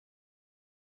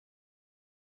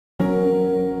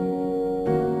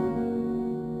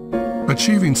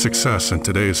Achieving success in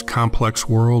today's complex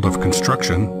world of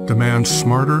construction demands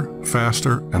smarter,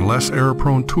 faster, and less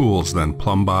error-prone tools than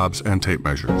plumb bobs and tape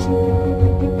measures.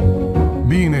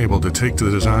 Being able to take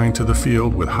the design to the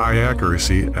field with high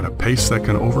accuracy at a pace that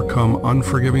can overcome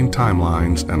unforgiving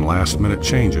timelines and last-minute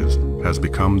changes has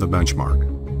become the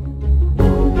benchmark.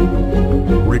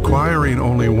 Requiring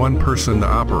only one person to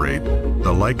operate,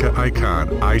 the Leica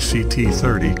iCON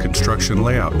iCT30 construction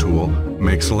layout tool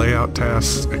makes layout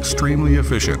tasks extremely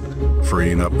efficient,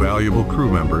 freeing up valuable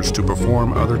crew members to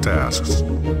perform other tasks.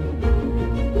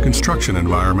 Construction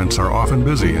environments are often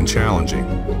busy and challenging,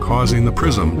 causing the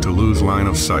prism to lose line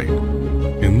of sight.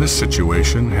 In this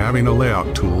situation, having a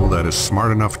layout tool that is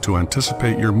smart enough to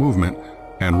anticipate your movement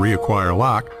and reacquire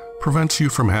lock prevents you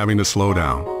from having to slow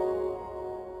down.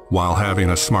 While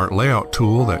having a smart layout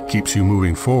tool that keeps you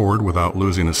moving forward without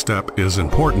losing a step is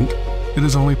important, it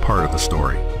is only part of the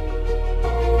story.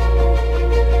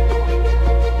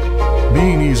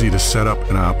 Being easy to set up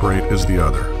and operate is the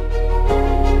other.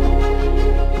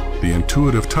 The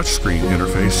intuitive touchscreen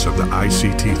interface of the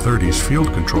iCT30's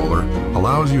field controller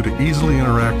allows you to easily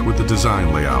interact with the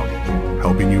design layout,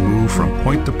 helping you move from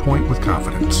point to point with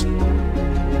confidence.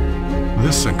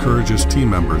 This encourages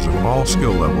team members of all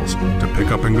skill levels to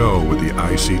pick up and go with the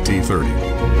iCT30.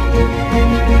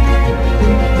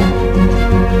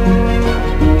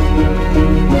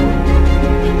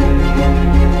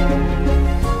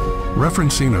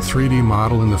 Referencing a 3D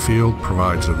model in the field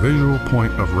provides a visual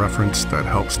point of reference that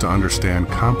helps to understand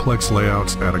complex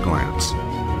layouts at a glance.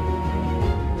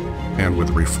 And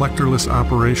with reflectorless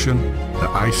operation, the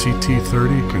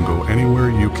iCT30 can go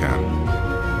anywhere you can,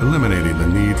 eliminating the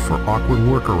need for awkward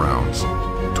workarounds,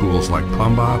 tools like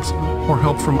plumb bobs, or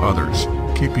help from others,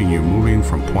 keeping you moving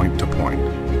from point to point.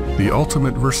 The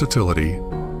ultimate versatility,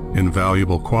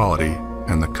 invaluable quality,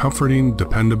 and the comforting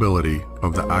dependability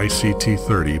of the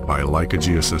iCT30 by Leica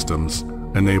Geosystems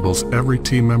enables every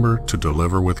team member to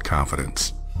deliver with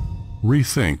confidence.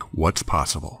 Rethink what's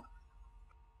possible.